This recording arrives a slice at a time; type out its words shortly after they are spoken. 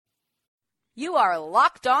You are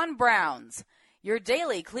Locked On Browns, your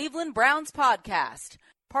daily Cleveland Browns podcast,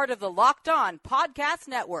 part of the Locked On Podcast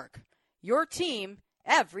Network, your team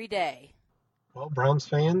every day. Well, Browns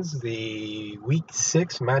fans, the Week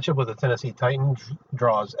 6 matchup with the Tennessee Titans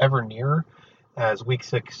draws ever nearer as Week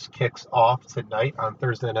 6 kicks off tonight on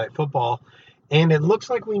Thursday Night Football. And it looks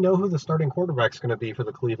like we know who the starting quarterback is going to be for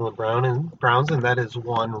the Cleveland Browns, and that is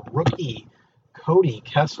one rookie, Cody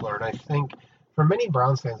Kessler. And I think for many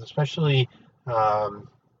Browns fans, especially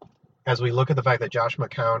as we look at the fact that Josh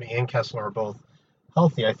McCown and Kessler are both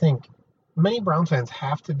healthy, I think many Browns fans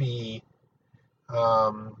have to be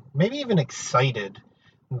maybe even excited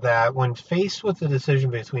that when faced with the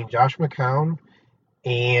decision between Josh McCown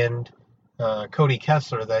and Cody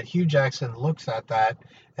Kessler, that Hugh Jackson looks at that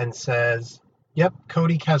and says, yep,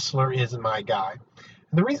 Cody Kessler is my guy.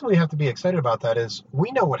 And the reason we have to be excited about that is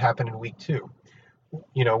we know what happened in Week 2.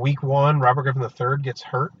 You know, Week 1, Robert Griffin III gets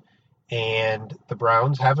hurt, and the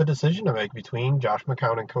Browns have a decision to make between Josh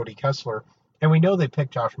McCown and Cody Kessler, and we know they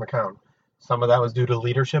picked Josh McCown. Some of that was due to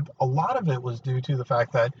leadership. A lot of it was due to the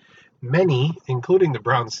fact that many, including the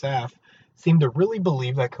Browns staff, seemed to really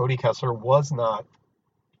believe that Cody Kessler was not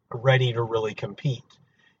ready to really compete.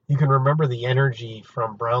 You can remember the energy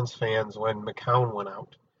from Browns fans when McCown went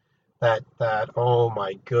out. That oh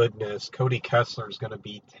my goodness, Cody Kessler is going to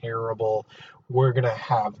be terrible. We're going to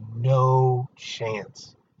have no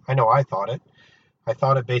chance. I know I thought it. I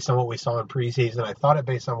thought it based on what we saw in preseason. I thought it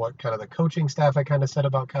based on what kind of the coaching staff had kind of said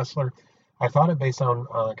about Kessler. I thought it based on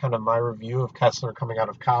kind of my review of Kessler coming out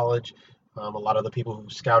of college. A lot of the people who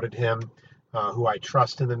scouted him, who I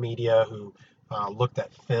trust in the media, who looked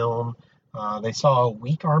at film, they saw a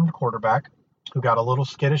weak-armed quarterback who got a little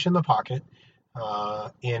skittish in the pocket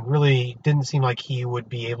and really didn't seem like he would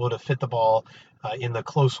be able to fit the ball in the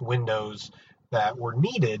close windows that were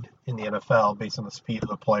needed in the NFL based on the speed of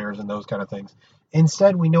the players and those kind of things.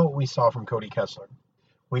 Instead, we know what we saw from Cody Kessler.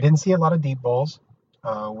 We didn't see a lot of deep balls.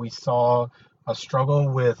 We saw a struggle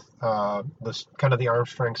with the arm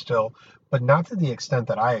strength still, but not to the extent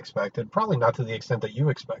that I expected, probably not to the extent that you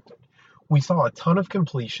expected. We saw a ton of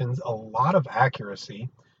completions, a lot of accuracy.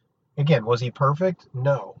 Again, was he perfect?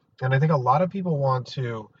 No. And I think a lot of people want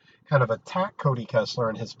to kind of attack Cody Kessler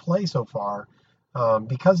and his play so far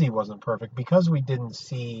because he wasn't perfect, because we didn't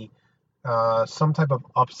see some type of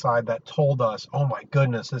upside that told us, oh my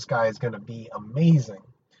goodness, this guy is going to be amazing.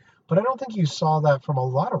 But I don't think you saw that from a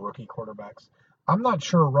lot of rookie quarterbacks. I'm not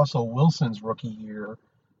sure Russell Wilson's rookie year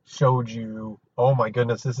showed you, oh my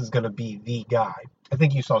goodness, this is going to be the guy. I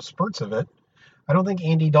think you saw spurts of it. I don't think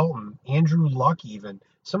Andy Dalton, Andrew Luck even,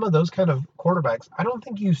 some of those kind of quarterbacks, I don't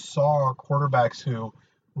think you saw quarterbacks who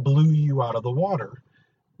blew you out of the water.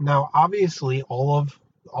 Now, obviously, all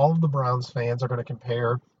of the Browns fans are going to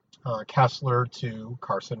compare Kessler to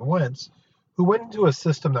Carson Wentz, who went into a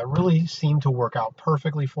system that really seemed to work out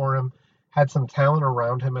perfectly for him, had some talent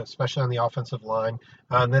around him, especially on the offensive line,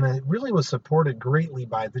 and then it really was supported greatly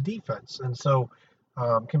by the defense. And so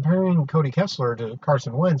comparing Cody Kessler to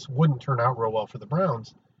Carson Wentz wouldn't turn out real well for the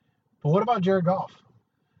Browns. But what about Jared Goff?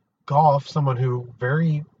 Goff, someone who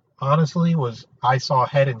very honestly I saw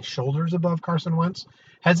head and shoulders above Carson Wentz,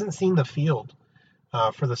 hasn't seen the field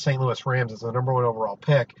for the St. Louis Rams as the number 1 overall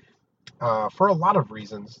pick for a lot of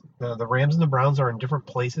reasons. The Rams and the Browns are in different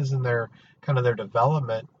places in their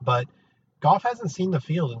development, but Goff hasn't seen the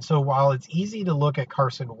field. And so while it's easy to look at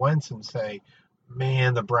Carson Wentz and say,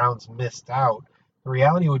 man, the Browns missed out, the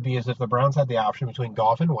reality would be is if the Browns had the option between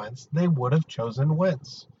Goff and Wentz, they would have chosen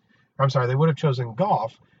Wentz. They would have chosen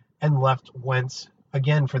Goff and left Wentz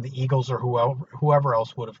again for the Eagles or whoever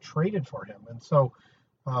else would have traded for him. And so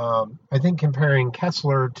I think comparing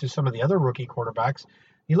Kessler to some of the other rookie quarterbacks,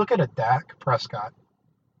 you look at a Dak Prescott,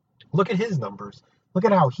 look at his numbers, look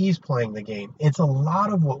at how he's playing the game. It's a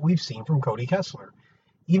lot of what we've seen from Cody Kessler.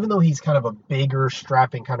 Even though he's kind of a bigger,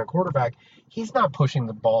 strapping kind of quarterback, he's not pushing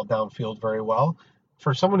the ball downfield very well.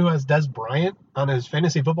 For someone who has Dez Bryant on his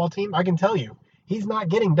fantasy football team, I can tell you, he's not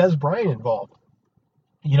getting Dez Bryant involved.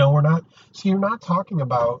 You're not talking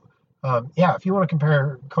about, if you want to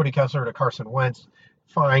compare Cody Kessler to Carson Wentz,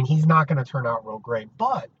 fine, he's not going to turn out real great.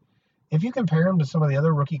 But if you compare him to some of the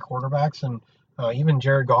other rookie quarterbacks and even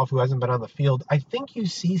Jared Goff, who hasn't been on the field, I think you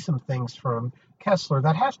see some things from Kessler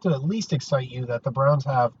that have to at least excite you that the Browns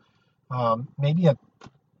have maybe a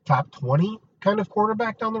top 20 kind of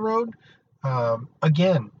quarterback down the road.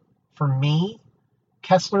 Again, for me,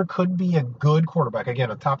 Kessler could be a good quarterback.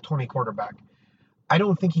 Again, a top 20 quarterback. I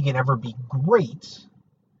don't think he can ever be great,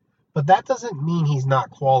 but that doesn't mean he's not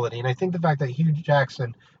quality. And I think the fact that Hugh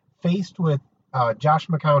Jackson, faced with Josh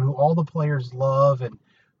McCown, who all the players love and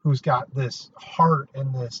who's got this heart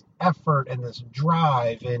and this effort and this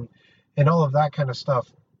drive and all of that kind of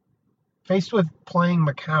stuff, faced with playing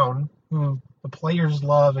McCown, who the players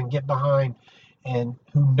love and get behind, and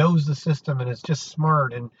who knows the system and is just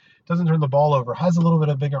smart and doesn't turn the ball over, has a little bit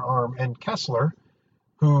of bigger arm, and Kessler,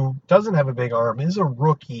 who doesn't have a big arm, is a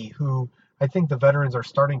rookie who I think the veterans are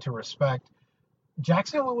starting to respect.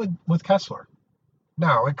 Jackson went with Kessler.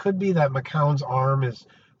 Now, it could be that McCown's arm is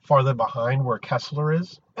farther behind where Kessler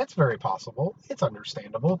is. That's very possible. It's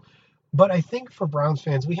understandable. But I think for Browns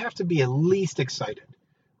fans, we have to be at least excited.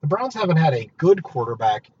 The Browns haven't had a good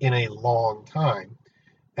quarterback in a long time.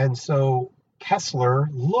 And so Kessler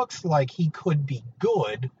looks like he could be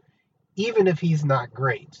good, even if he's not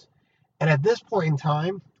great. And at this point in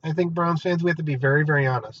time, I think Browns fans, we have to be very, very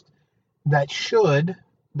honest. That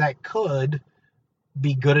could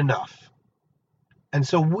be good enough. And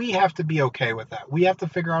so we have to be okay with that. We have to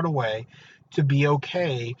figure out a way to be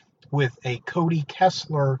okay with a Cody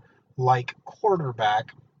Kessler-like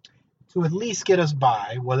quarterback to at least get us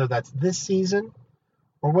by, whether that's this season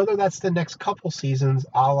or whether that's the next couple seasons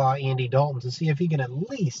a la Andy Dalton, to see if he can at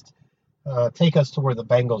least take us to where the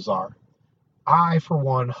Bengals are. I, for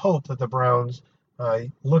one, hope that the Browns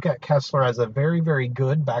look at Kessler as a very, very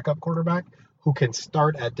good backup quarterback who can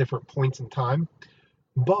start at different points in time,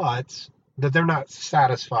 but that they're not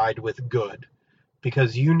satisfied with good,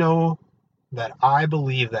 because you know that I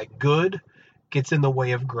believe that good gets in the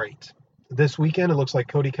way of great. This weekend, it looks like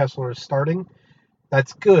Cody Kessler is starting.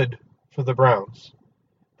 That's good for the Browns.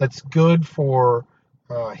 That's good for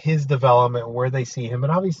his development, where they see him,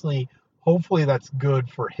 and obviously, hopefully that's good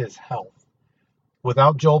for his health.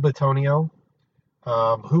 Without Joel Bitonio,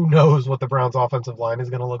 who knows what the Browns' offensive line is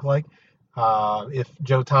going to look like. If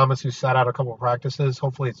Joe Thomas, who sat out a couple of practices,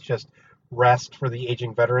 hopefully it's just rest for the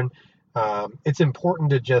aging veteran. It's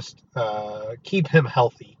important to just keep him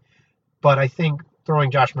healthy. But I think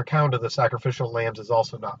throwing Josh McCown to the sacrificial lambs is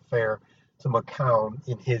also not fair to McCown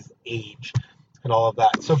in his age and all of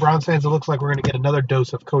that. So Browns fans, it looks like we're going to get another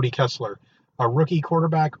dose of Cody Kessler, a rookie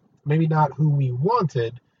quarterback, maybe not who we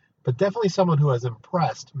wanted, but definitely someone who has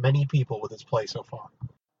impressed many people with his play so far.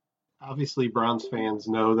 Obviously, Browns fans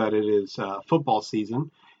know that it is football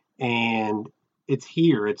season, and it's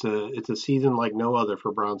here. It's a season like no other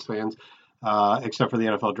for Browns fans, except for the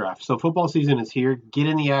NFL draft. So football season is here. Get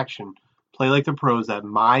in the action. Play like the pros at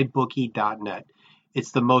mybookie.net.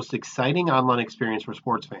 It's the most exciting online experience for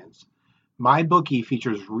sports fans. MyBookie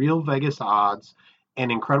features real Vegas odds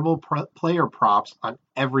and incredible player props on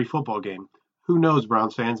every football game. Who knows,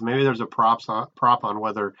 Browns fans? Maybe there's a prop on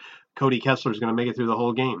whether Cody Kessler is going to make it through the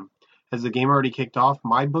whole game. Has the game already kicked off?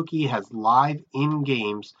 MyBookie has live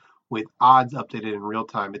in-games with odds updated in real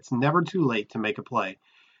time. It's never too late to make a play.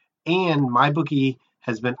 And MyBookie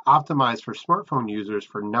has been optimized for smartphone users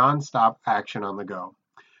for nonstop action on the go.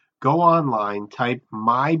 Go online, type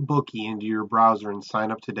MyBookie into your browser and sign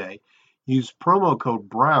up today. Use promo code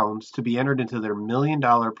Browns to be entered into their $1 million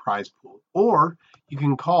prize pool. Or you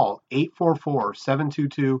can call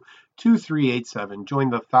 844-722-2387.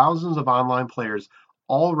 Join the thousands of online players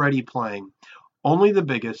already playing. Only the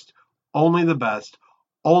biggest, only the best,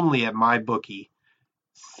 only at MyBookie.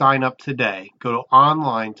 Sign up today. Go to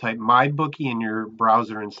online, type MyBookie in your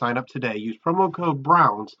browser and sign up today. Use promo code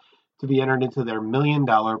Browns to be entered into their $1 million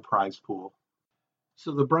prize pool.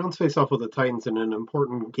 So the Browns face off with the Titans in an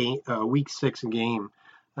important game, Week 6 game.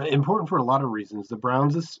 Important for a lot of reasons. For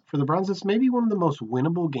the Browns, this may be one of the most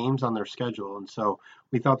winnable games on their schedule. And so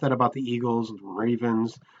we thought that about the Eagles, the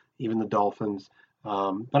Ravens, even the Dolphins.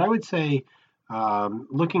 But I would say,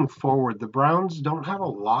 looking forward, the Browns don't have a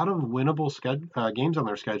lot of winnable games on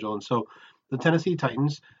their schedule. And so the Tennessee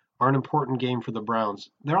Titans are an important game for the Browns.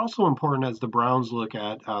 They're also important as the Browns look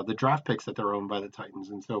at the draft picks that they're owned by the Titans.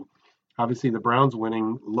 And so obviously the Browns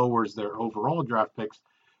winning lowers their overall draft picks,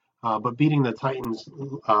 but beating the Titans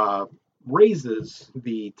raises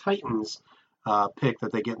the Titans pick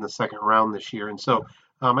that they get in the second round this year. And so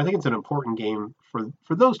I think it's an important game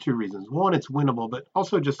for those two reasons. One, it's winnable, but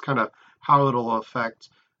also just kind of how it'll affect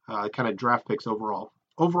kind of draft picks overall.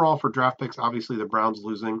 Overall, for draft picks, obviously the Browns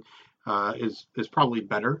losing is probably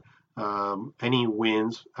better. Any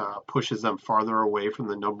wins pushes them farther away from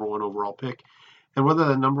the number one overall pick. And whether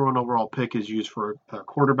the number one overall pick is used for a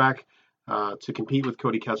quarterback to compete with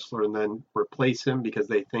Cody Kessler and then replace him because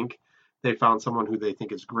they think they found someone who they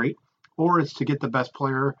think is great, or it's to get the best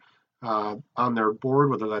player on their board,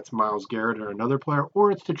 whether that's Myles Garrett or another player,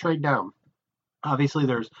 or it's to trade down. Obviously,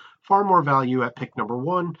 there's far more value at pick number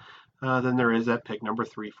 1 than there is at pick number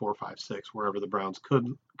 3, 4, 5, 6, wherever the Browns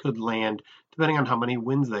could land, depending on how many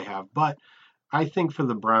wins they have. But I think for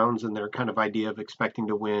the Browns and their kind of idea of expecting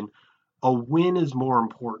to win, a win is more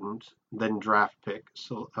important than draft pick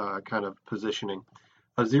kind of positioning.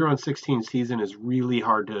 A 0-16 season is really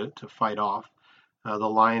hard to fight off. The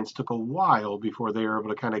Lions took a while before they were able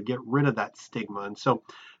to kind of get rid of that stigma. And so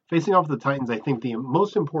facing off the Titans, I think the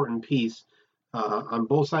most important piece on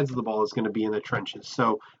both sides of the ball is going to be in the trenches.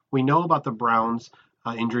 So we know about the Browns'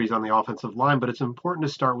 injuries on the offensive line, but it's important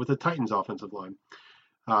to start with the Titans' offensive line.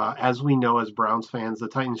 As we know as Browns fans, the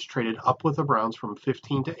Titans traded up with the Browns from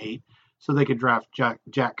 15 to 8 so they could draft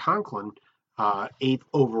Jack Conklin 8th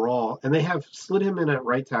overall, and they have slid him in at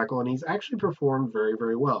right tackle, and he's actually performed very,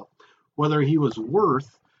 very well. Whether he was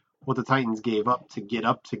worth what the Titans gave up to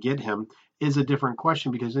get him is a different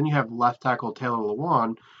question, because then you have left tackle Taylor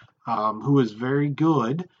Lewan, who is very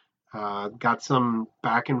good, got some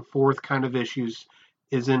back and forth kind of issues,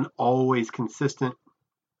 isn't always consistent,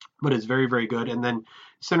 but is very, very good. And then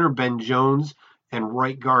center Ben Jones and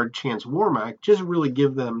right guard Chance Warmack just really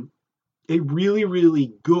give them a really,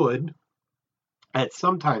 really good, at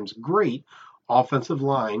sometimes great, offensive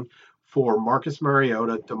line for Marcus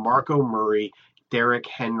Mariota, DeMarco Murray, Derrick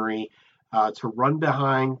Henry, to run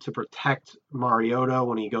behind, to protect Mariota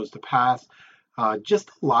when he goes to pass. Just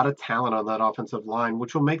a lot of talent on that offensive line,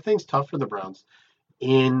 which will make things tough for the Browns.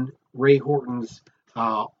 In Ray Horton's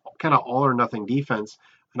kind of all-or-nothing defense,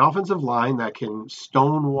 an offensive line that can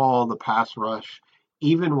stonewall the pass rush,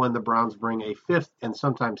 even when the Browns bring a fifth and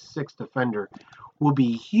sometimes sixth defender, will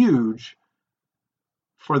be huge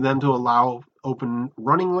for them to allow open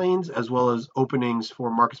running lanes as well as openings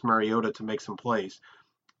for Marcus Mariota to make some plays.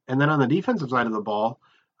 And then on the defensive side of the ball,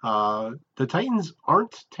 the Titans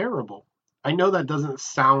aren't terrible. I know that doesn't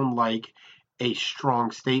sound like a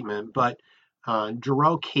strong statement, but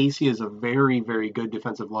Jarrell Casey is a very, very good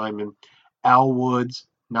defensive lineman. Al Woods,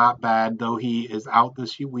 not bad, though he is out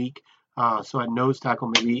this week. So at nose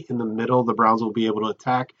tackle, maybe in the middle, the Browns will be able to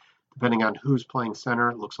attack, depending on who's playing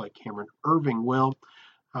center. It looks like Cameron Irving will.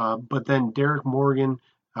 But then Derek Morgan,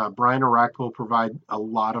 Brian Orakpo provide a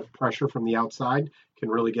lot of pressure from the outside, can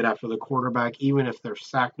really get after the quarterback, even if their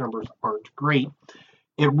sack numbers aren't great.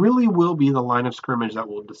 It really will be the line of scrimmage that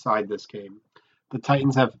will decide this game. The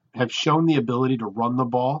Titans have shown the ability to run the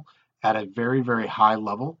ball at a very, very high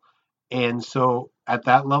level. And so at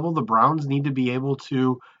that level, the Browns need to be able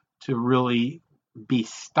to really be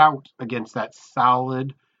stout against that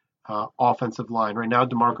solid offensive line. Right now,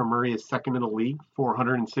 DeMarco Murray is second in the league,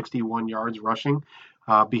 461 yards rushing,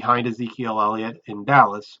 behind Ezekiel Elliott in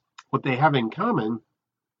Dallas. What they have in common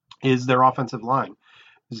is their offensive line.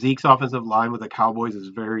 Zeke's offensive line with the Cowboys is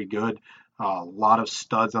very good. A lot of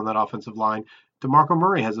studs on that offensive line. DeMarco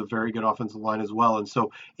Murray has a very good offensive line as well. And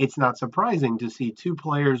so it's not surprising to see two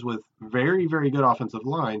players with very, very good offensive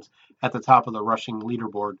lines at the top of the rushing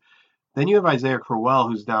leaderboard. Then you have Isaiah Crowell,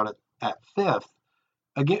 who's down at fifth,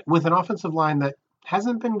 again, with an offensive line that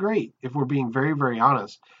hasn't been great, if we're being very, very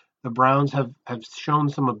honest. The Browns have shown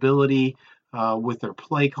some ability with their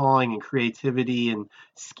play calling and creativity and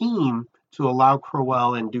scheme to allow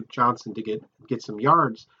Crowell and Duke Johnson to get some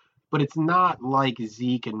yards. But it's not like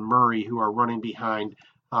Zeke and Murray, who are running behind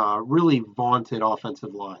really vaunted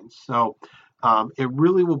offensive lines. So it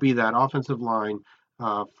really will be that offensive line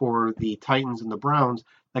for the Titans and the Browns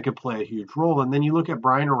that could play a huge role. And then you look at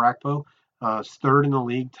Brian Orakpo, third in the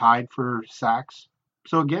league, tied for sacks.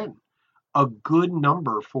 So again, a good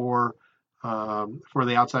number for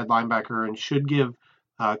the outside linebacker, and should give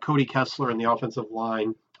Cody Kessler and the offensive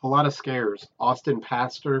line a lot of scares. Austin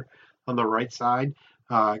Pastor on the right side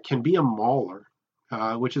can be a mauler,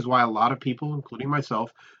 which is why a lot of people, including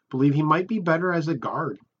myself, believe he might be better as a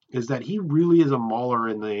guard. Is that he really is a mauler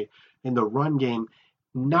in the run game,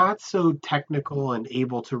 not so technical and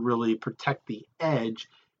able to really protect the edge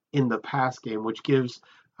in the pass game, which gives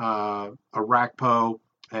Orakpo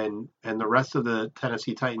and the rest of the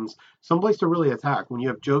Tennessee Titans someplace to really attack. When you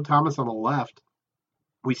have Joe Thomas on the left,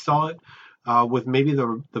 we saw it with maybe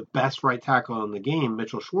the best right tackle in the game,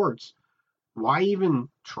 Mitchell Schwartz. Why even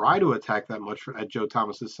try to attack that much at Joe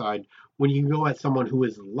Thomas's side when you can go at someone who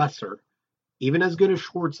is lesser? Even as good as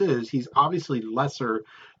Schwartz is, he's obviously lesser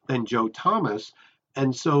than Joe Thomas.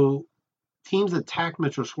 And so teams attack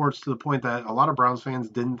Mitchell Schwartz to the point that a lot of Browns fans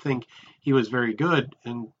didn't think he was very good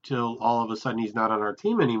until all of a sudden he's not on our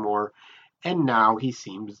team anymore. And now he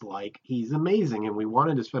seems like he's amazing, and we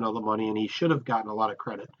wanted to spend all the money, and he should have gotten a lot of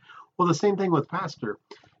credit. Well, the same thing with Pastor.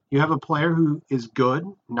 You have a player who is good,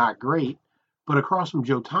 not great, but across from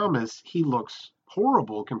Joe Thomas, he looks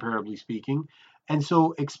horrible, comparably speaking. And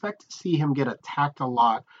so expect to see him get attacked a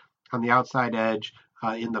lot on the outside edge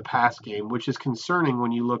in the pass game, which is concerning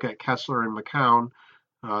when you look at Kessler and McCown,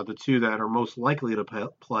 the two that are most likely to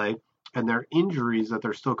play, and their injuries that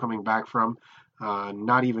they're still coming back from,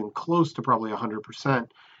 not even close to probably 100%.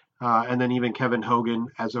 And then even Kevin Hogan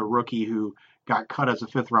as a rookie who got cut as a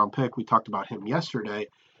fifth-round pick. We talked about him yesterday.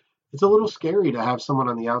 It's a little scary to have someone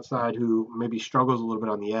on the outside who maybe struggles a little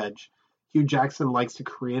bit on the edge. Hugh Jackson likes to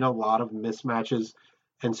create a lot of mismatches,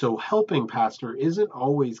 and so helping Pastor isn't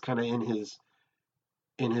always kind of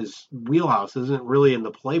in his wheelhouse, isn't really in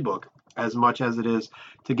the playbook as much as it is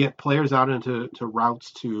to get players out into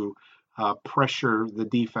routes to pressure the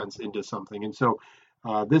defense into something. And so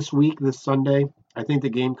this week, this Sunday, I think the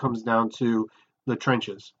game comes down to the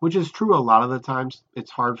trenches, which is true a lot of the times. It's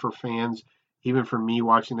hard for fans, even for me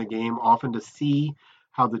watching the game, often to see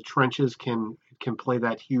how the trenches can play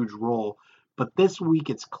that huge role. But this week,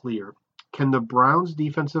 it's clear. Can the Browns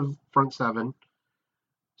defensive front seven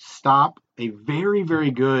stop a very,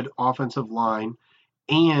 very good offensive line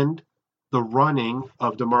and the running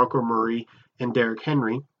of DeMarco Murray and Derrick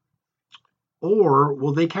Henry? Or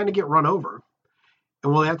will they kind of get run over?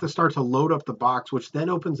 And will they have to start to load up the box, which then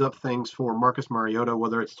opens up things for Marcus Mariota,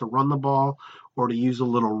 whether it's to run the ball or to use a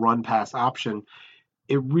little run pass option?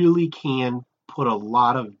 It really can put a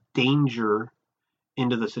lot of danger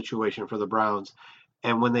into the situation for the Browns.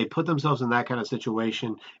 And when they put themselves in that kind of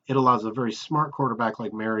situation, it allows a very smart quarterback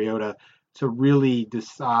like Mariota to really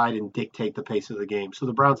decide and dictate the pace of the game. So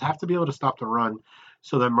the Browns have to be able to stop the run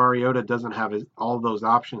so that Mariota doesn't have all those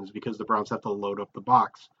options because the Browns have to load up the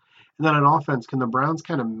box. And then on offense, can the Browns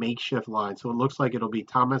kind of makeshift line? So it looks like it'll be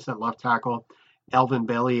Thomas at left tackle, Elvin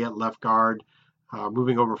Bailey at left guard,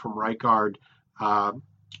 moving over from right guard,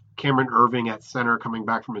 Cameron Irving at center coming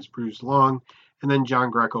back from his bruised lung, and then John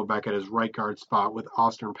Greco back at his right guard spot with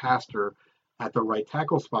Austin Pastor at the right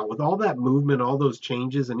tackle spot. With all that movement, all those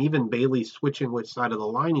changes, and even Bailey switching which side of the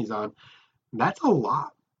line he's on, that's a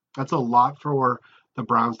lot. That's a lot for the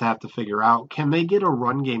Browns to have to figure out. Can they get a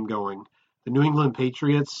run game going? The New England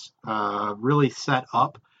Patriots really set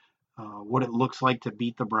up what it looks like to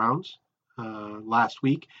beat the Browns last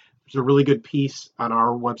week. There's a really good piece on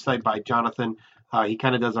our website by Jonathan. He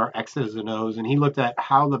kind of does our X's and O's, and he looked at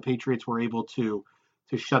how the Patriots were able to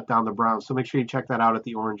shut down the Browns. So make sure you check that out at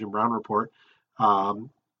the Orange and Brown Report.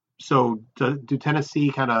 So do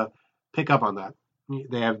Tennessee kind of pick up on that?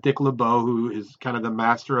 They have Dick LeBeau, who is kind of the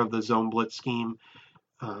master of the zone blitz scheme.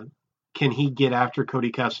 Can he get after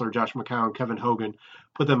Cody Kessler, Josh McCown, Kevin Hogan,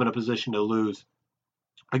 put them in a position to lose?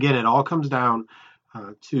 Again, it all comes down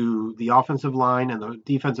to the offensive line and the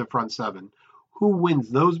defensive front seven. Who wins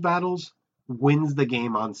those battles wins the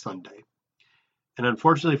game on Sunday. And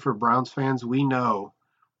unfortunately for Browns fans, we know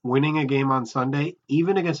winning a game on Sunday,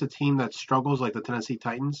 even against a team that struggles like the Tennessee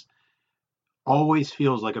Titans, always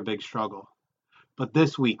feels like a big struggle. But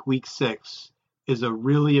this week, week 6, is a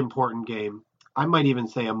really important game. I might even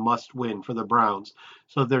say a must-win for the Browns,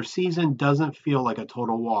 so their season doesn't feel like a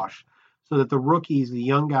total wash, so that the rookies, the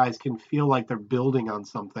young guys, can feel like they're building on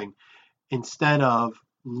something instead of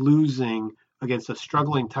losing against a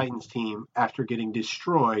struggling Titans team after getting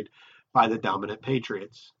destroyed by the dominant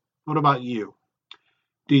Patriots. What about you?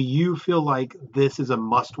 Do you feel like this is a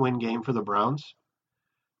must-win game for the Browns?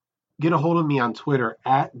 Get a hold of me on Twitter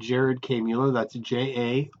at Jared K. Mueller. That's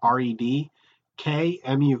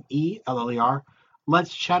JaredKMueller.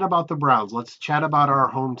 Let's chat about the Browns. Let's chat about our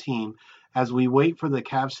home team as we wait for the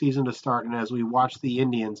Cavs season to start and as we watch the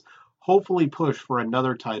Indians hopefully push for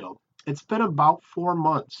another title. It's been about 4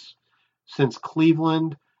 months since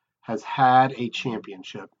Cleveland has had a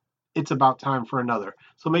championship. It's about time for another.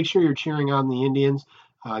 So make sure you're cheering on the Indians.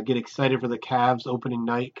 Get excited for the Cavs opening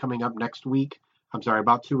night coming up next week. I'm sorry,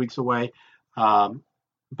 about 2 weeks away.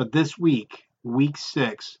 But this week, week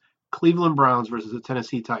 6, Cleveland Browns versus the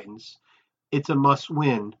Tennessee Titans. It's a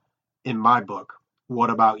must-win in my book. What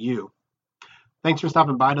about you? Thanks for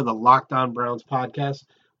stopping by to the Locked On Browns podcast.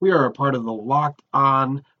 We are a part of the Locked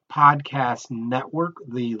On Podcast Network,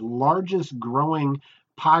 the largest growing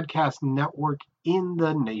podcast network in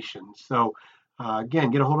the nation. So,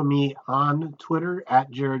 again, get a hold of me on Twitter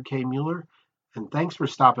at Jared K. Mueller. And thanks for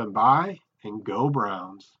stopping by, and go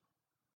Browns.